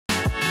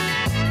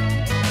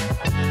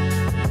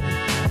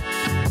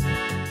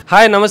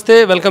Hi నమస్తే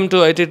welcome to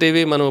ITTV.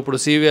 మనం ఇప్పుడు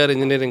CVR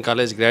engineering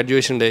college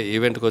graduation day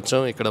ఈవెంట్కి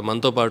వచ్చాం. ఇక్కడ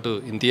మనతో పాటు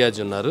ఇంతియాజ్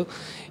ఉన్నారు.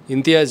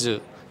 ఇంతియాజ్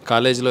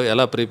కాలేజ్లో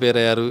ఎలా ప్రిపేర్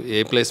అయ్యారు, ఏ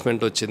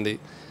ప్లేస్మెంట్ వచ్చింది,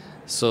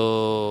 సో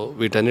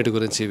వీటన్నిటి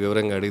గురించి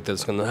వివరంగా అడిగి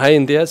తెలుసుకుందాం. Hi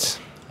Imtiaz.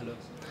 Hello.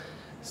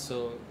 So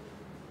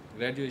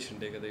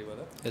graduation day కదా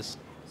ఇవాళ. ఎస్.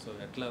 సో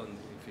ఎట్లా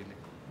ఉంది మీ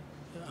feeling?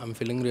 I'm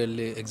feeling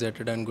really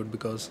excited and good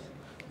because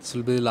this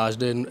will be the last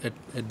day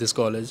at this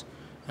college,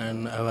 and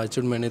I've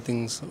achieved many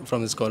things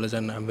from this college,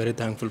 and I'm very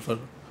thankful for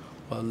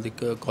all the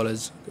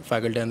college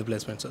faculty and the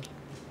placement, sir.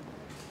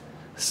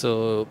 So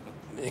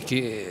మీకు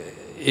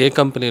ఏ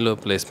కంపెనీలో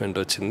placement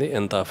వచ్చింది,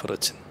 ఎంత offer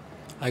వచ్చింది?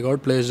 I got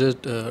placed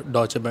at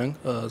Deutsche Bank.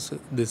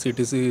 The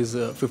CTC is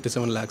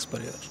 57 lakhs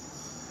per year.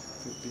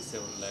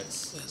 57 lakhs.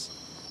 Yes.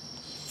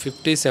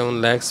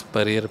 57 lakhs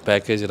per year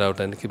package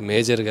రావడానికి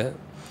మేజర్గా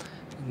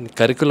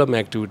curriculum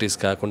activities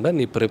కాకుండా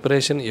నీ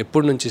preparation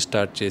ఎప్పటి నుంచి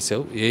స్టార్ట్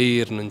చేసావు, ఏ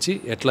ఇయర్ నుంచి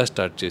ఎట్లా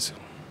స్టార్ట్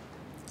చేసావు?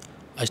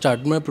 I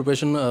started my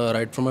preparation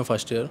right from my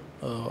first year.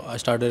 I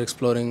started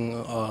exploring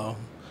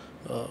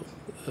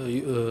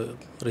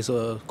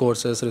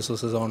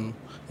resources on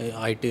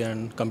IT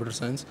and computer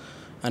science,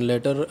 and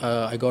later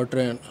I got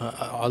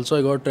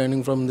I got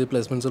training from the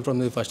placement cell from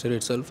the first year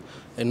itself.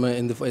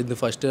 In the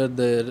first year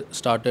they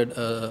started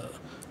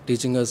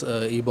teaching us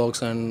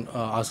e-box and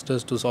asked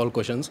us to solve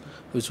questions,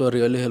 which were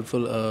really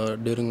helpful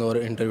during our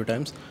interview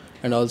times.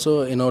 And also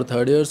in our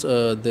third years,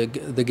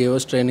 they gave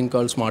us training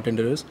called Smart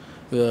Interviews,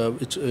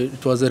 which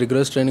it was a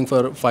rigorous training for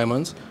 5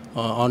 months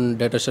on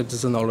data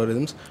structures and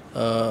algorithms.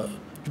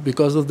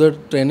 Because of that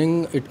training,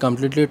 it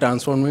completely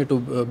transformed me to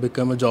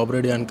become a job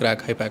ready and crack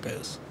high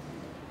packages.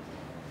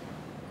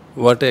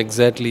 What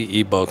exactly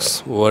e-box?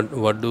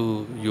 What do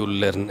you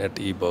learn at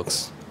e-box?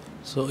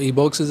 So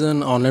e-box is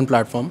an online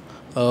platform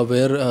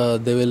where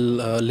they will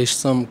list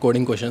some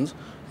coding questions.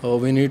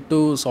 We need to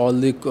solve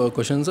the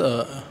questions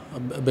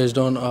based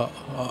on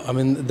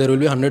there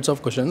will be hundreds of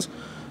questions,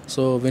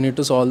 so we need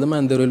to solve them,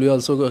 and there will be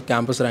also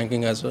campus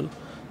ranking as well.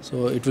 So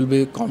it will be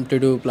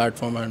competitive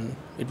platform, and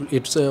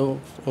it's a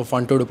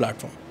fun to do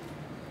platform.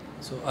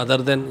 So other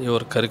than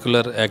your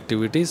curricular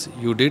activities,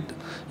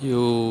 you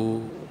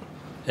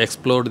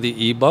explored the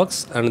e-box,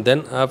 and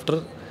then after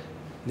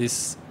this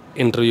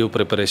interview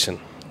preparation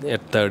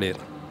at third year.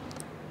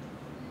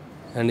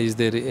 And is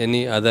there any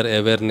other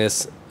awareness,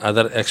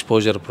 other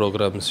exposure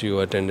programs you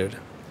attended?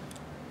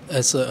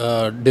 Yes,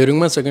 during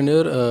my second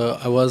year,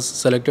 I was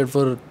selected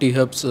for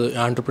T-Hub's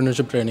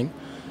entrepreneurship training.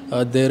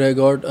 There I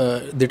got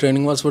the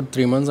training was for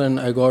 3 months, and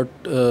I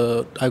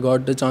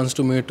got the chance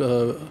to meet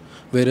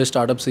various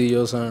startup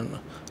CEOs and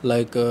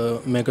like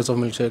makers of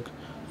milkshake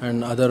and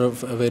other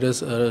various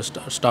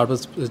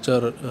startups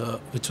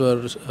which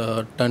were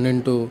turned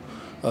into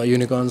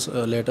unicorns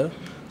later.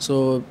 So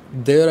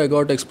there I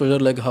got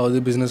exposure like how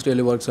the business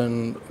really works and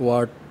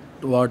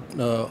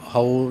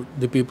how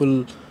the people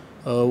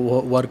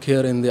work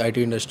here in the IT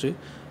industry.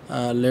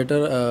 Later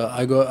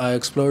I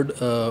explored.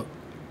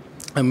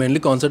 I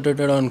mainly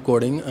concentrated on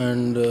coding,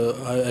 and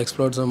I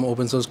explored some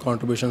open source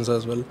contributions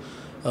as well.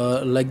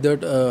 Like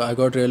that, I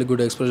got really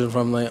good exposure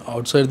from my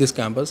outside this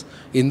campus.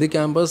 In the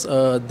campus,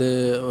 the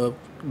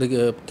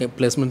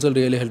placements will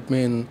really helped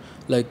me in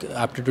like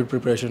aptitude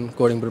preparation,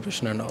 coding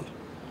preparation, and all.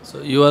 So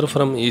you are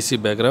from EC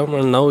background,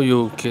 and now you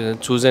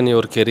chosen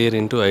your career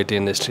into IT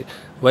industry.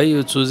 Why you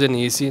chosen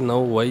EC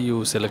now? Why you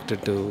selected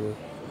to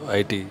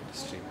IT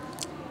stream?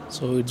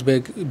 So it's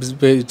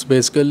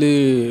basically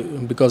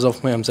because of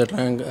my MCET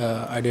rank.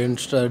 I didn't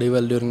study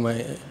well during my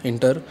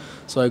inter,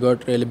 so I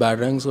got really bad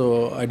rank. So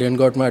I didn't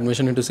got my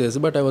admission into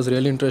CSE, but I was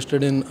really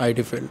interested in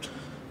IT field.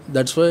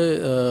 That's why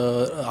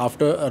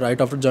right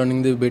after joining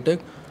the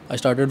BTech,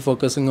 I started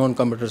focusing on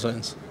computer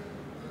science.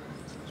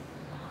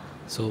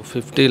 So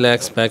 50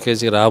 lakhs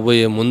package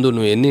రాబోయే ముందు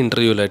నువ్వు ఎన్ని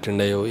ఇంటర్వ్యూలు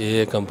attend అయ్యావు, ఏ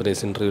companies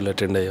ఇంటర్వ్యూలు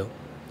attend అయ్యావు?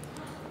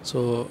 So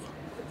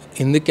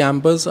in the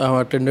campus, I have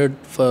attended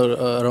for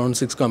around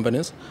 6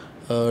 companies: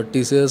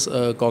 TCS,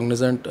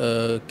 Cognizant,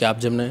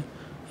 Capgemini,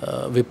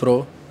 Wipro,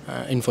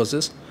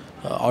 Infosys.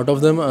 Out of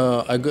them,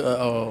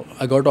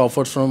 I got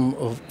offers from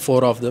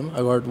 4 of them.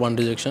 I got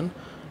 1 rejection,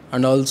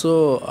 and also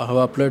I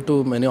have applied to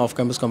many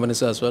off-campus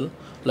companies as well.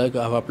 Like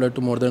I have applied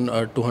to more than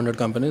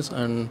 200 companies,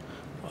 and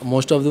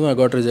most of them I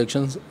got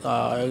rejections.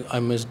 I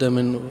missed them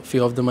in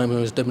few of them. I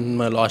missed them in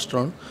my last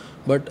round,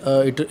 but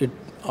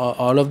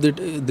all of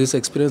this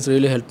experience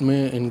really helped me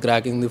in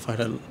cracking the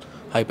final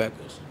high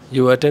package.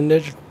 You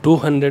attended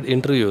 200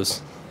 interviews.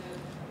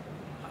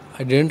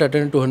 I didn't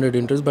attend 200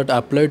 interviews, but I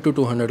applied to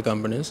 200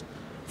 companies.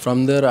 From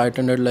there, I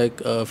attended like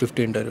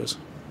 50 interviews.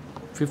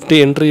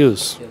 50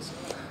 interviews? Yes.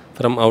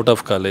 From out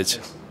of college?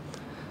 Yes.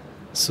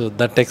 So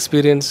that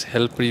experience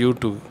helped you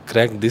to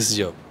crack this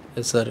job?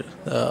 Yes, sir.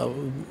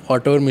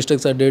 Whatever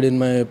mistakes I did in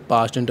my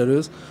past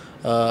interviews,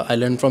 I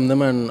learned from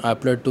them, and I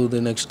applied to the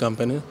next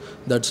company.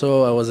 That's how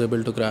I was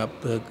able to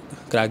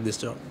crack this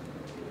job.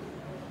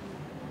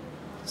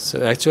 So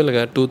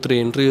యాక్చువల్గా 2-3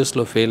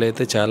 ఇంటర్వ్యూస్లో fail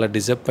అయితే చాలా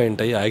disappoint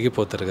అయ్యి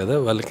ఆగిపోతారు కదా,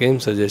 వాళ్ళకి ఏం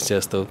suggest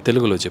చేస్తావు?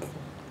 తెలుగులో చెప్పు.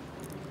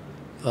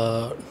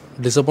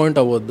 డిసప్పాయింట్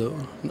అవ్వద్దు.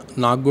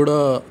 నాకు కూడా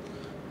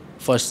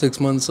ఫస్ట్ 6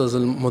 months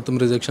అసలు మొత్తం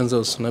రిజెక్షన్స్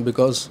వస్తున్నాయి.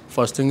 బికాస్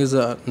ఫస్ట్ థింగ్ ఇస్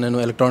నేను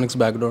ఎలక్ట్రానిక్స్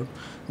బ్యాక్గ్రౌండ్,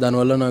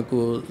 దానివల్ల నాకు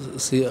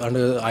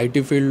అంటే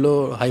ఐటీ ఫీల్డ్లో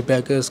హై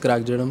ప్యాకేజ్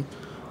క్రాక్ చేయడం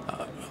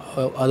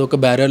అదొక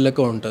బ్యారియర్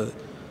లెక్క ఉంటుంది.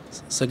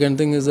 సెకండ్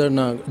థింగ్ ఇస్ దట్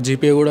నా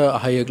జీపీఏ కూడా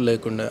హై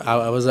లేకుండే,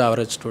 I was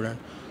average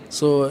student.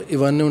 So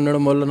ఇవన్నీ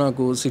ఉండడం వల్ల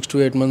నాకు 6 to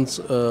 8 months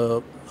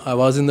I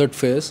was in that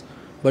face,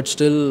 but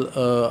still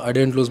I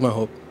dent lose my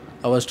hope.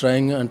 I was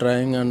trying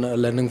and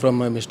learning from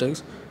my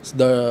mistakes.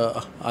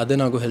 అదే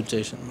నాకు help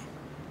చేసింది.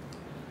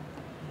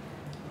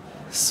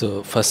 సో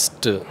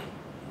ఫస్ట్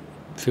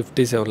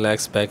 57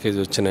 lakhs ప్యాకేజ్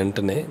వచ్చిన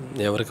వెంటనే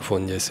ఎవరికి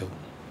ఫోన్ చేసావు?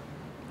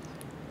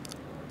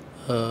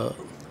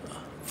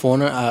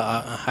 ఫోన్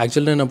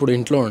యాక్చువల్లీ నేను అప్పుడు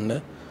ఇంట్లో ఉండే,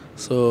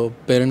 సో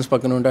పేరెంట్స్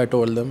పక్కన ఉంటే I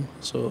told them.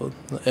 So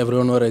every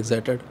one were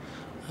excited.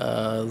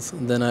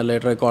 Then I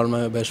later I call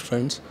my best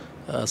friends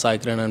Sai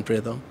Kiran and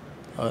Pritham.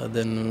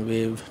 Then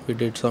we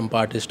did some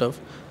party stuff.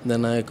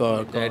 Then I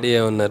called. Daddy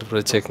ఏమన్నారు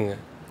ప్రత్యేకంగా?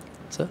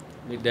 Sir?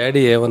 మీ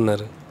daddy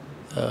ఏమన్నారు?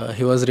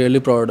 He was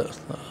really proud.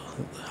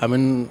 I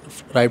mean,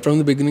 right from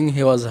the beginning,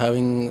 he was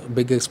having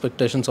big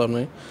expectations on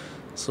me.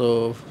 So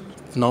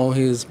now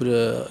he is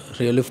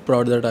really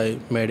proud that I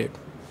made it.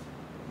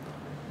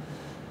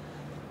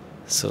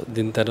 So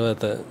దీని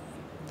తర్వాత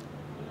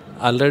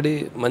already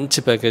మంచి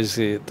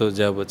ప్యాకేజీతో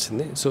job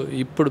వచ్చింది. So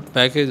ఇప్పుడు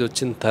package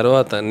వచ్చిన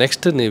తర్వాత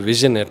next నీ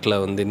vision ఎట్లా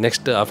ఉంది?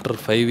 నెక్స్ట్ ఆఫ్టర్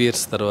 5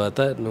 years తర్వాత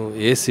నువ్వు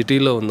ఏ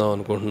సిటీలో ఉందావు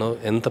అనుకుంటున్నావు?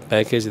 ఎంత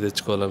ప్యాకేజ్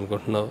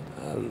తెచ్చుకోవాలనుకుంటున్నావు?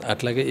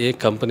 అట్లాగే ఏ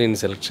కంపెనీని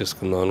సెలెక్ట్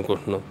చేసుకుందాం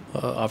అనుకుంటున్నావు?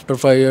 After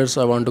 5 years,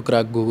 I want to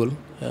crack Google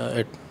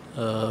at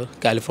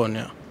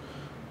California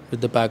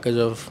with the package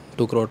of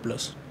 2 crore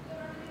plus.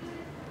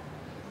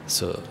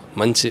 So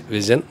మంచి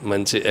విజన్,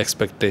 మంచి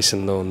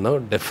ఎక్స్పెక్టేషన్లో ఉన్నావు.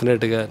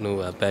 డెఫినెట్గా నువ్వు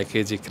ఆ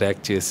ప్యాకేజీ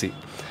క్రాక్ చేసి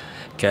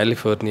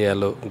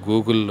కాలిఫోర్నియాలో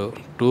గూగుల్లో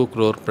 2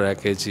 crore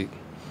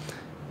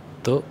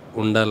ప్యాకేజీతో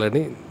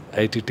ఉండాలని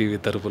ఐటీటీవీ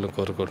తరపున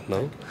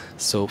కోరుకుంటున్నావు.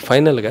 సో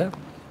ఫైనల్గా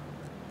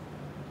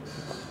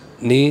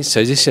నీ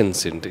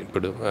సజెషన్స్ ఏంటి?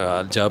 ఇప్పుడు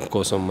జాబ్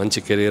కోసం మంచి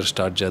కెరియర్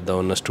స్టార్ట్ చేద్దాం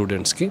ఉన్న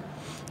స్టూడెంట్స్కి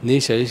నీ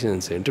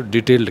సజెషన్స్ ఏంటి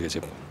డీటెయిల్డ్గా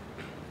చెప్పు.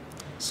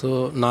 సో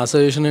నా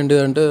సజెషన్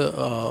ఏంటిదంటే,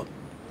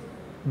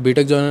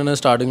 బీటెక్ జాయిన్ అయిన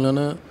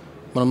స్టార్టింగ్లోనే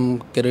మనం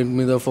కెరీర్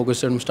మీద ఫోకస్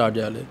చేయడం స్టార్ట్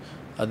చేయాలి.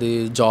 అది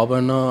జాబ్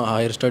అయినా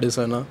హైయర్ స్టడీస్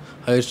అయినా.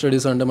 హైయర్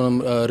స్టడీస్ అంటే మనం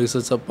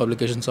రీసెర్చ్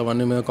పబ్లికేషన్స్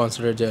అవన్నీ మీద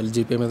కాన్సన్ట్రేట్ చేయాలి,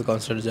 జీపీఏ మీద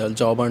కాన్సన్ట్రేట్ చేయాలి.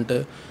 జాబ్ అంటే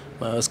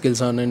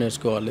స్కిల్స్ అన్నీ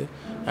నేర్చుకోవాలి.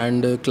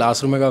 అండ్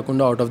క్లాస్ రూమే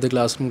కాకుండా out of the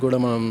class room కూడా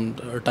మనం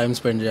టైం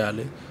స్పెండ్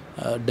చేయాలి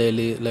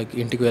డైలీ. లైక్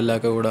ఇంటికి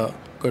వెళ్ళాక కూడా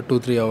ఒక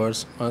 2-3 hours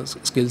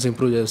స్కిల్స్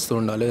ఇంప్రూవ్ చేస్తూ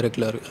ఉండాలి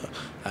రెగ్యులర్గా.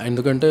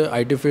 ఎందుకంటే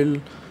ఐటీ ఫీల్డ్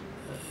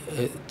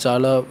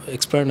చాలా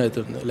ఎక్స్పాండ్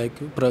అవుతుంది. లైక్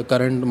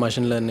కరెంట్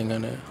మషిన్ లెర్నింగ్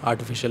అని,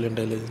 ఆర్టిఫిషియల్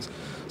ఇంటెలిజెన్స్.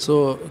 సో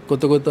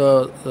కొత్త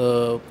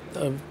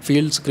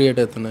ఫీల్డ్స్ క్రియేట్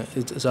అవుతున్నాయి.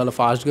 చాలా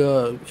ఫాస్ట్గా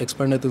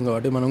ఎక్స్పాండ్ అవుతుంది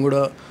కాబట్టి మనం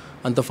కూడా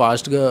అంత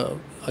ఫాస్ట్గా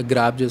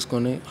గ్రాప్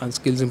చేసుకొని ఆ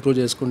స్కిల్స్ ఇంప్రూవ్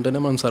చేసుకుంటేనే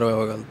మనం సర్వైవ్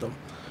అవ్వగలుగుతాం.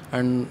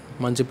 అండ్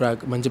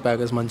మంచి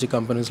ప్యాకేజ్ మంచి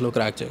కంపెనీస్లో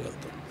క్రాక్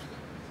చేయగలుగుతాం.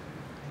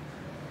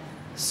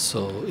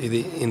 సో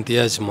ఇది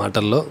ఇంతియాజ్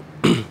మాటల్లో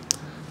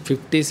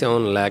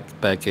 57 lakh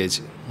package,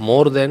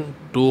 more than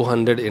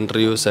 200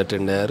 interviews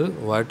attend అయ్యారు.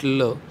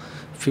 వాటిల్లో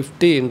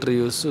 50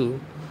 interviews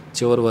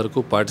చివరి వరకు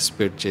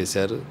పార్టిసిపేట్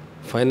చేశారు.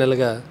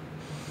 ఫైనల్గా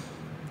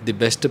the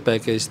best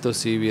ప్యాకేజ్తో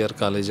CVR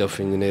college of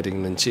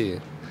engineering నుంచి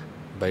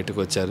బయటకు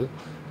వచ్చారు.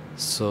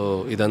 సో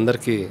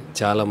ఇదందరికీ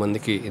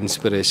చాలామందికి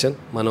ఇన్స్పిరేషన్.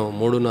 మనం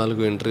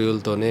 3-4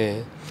 ఇంటర్వ్యూలతోనే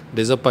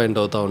డిసప్పాయింట్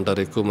అవుతూ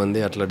ఉంటారు ఎక్కువ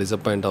మంది. అట్లా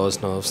డిసప్పాయింట్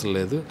అవ్వాల్సిన అవసరం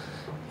లేదు.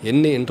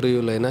 ఎన్ని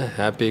ఇంటర్వ్యూలైనా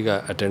హ్యాపీగా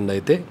అటెండ్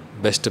అయితే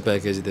బెస్ట్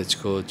ప్యాకేజ్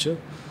తెచ్చుకోవచ్చు.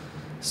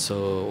 So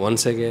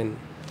once again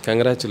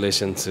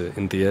congratulations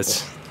Imtiaz.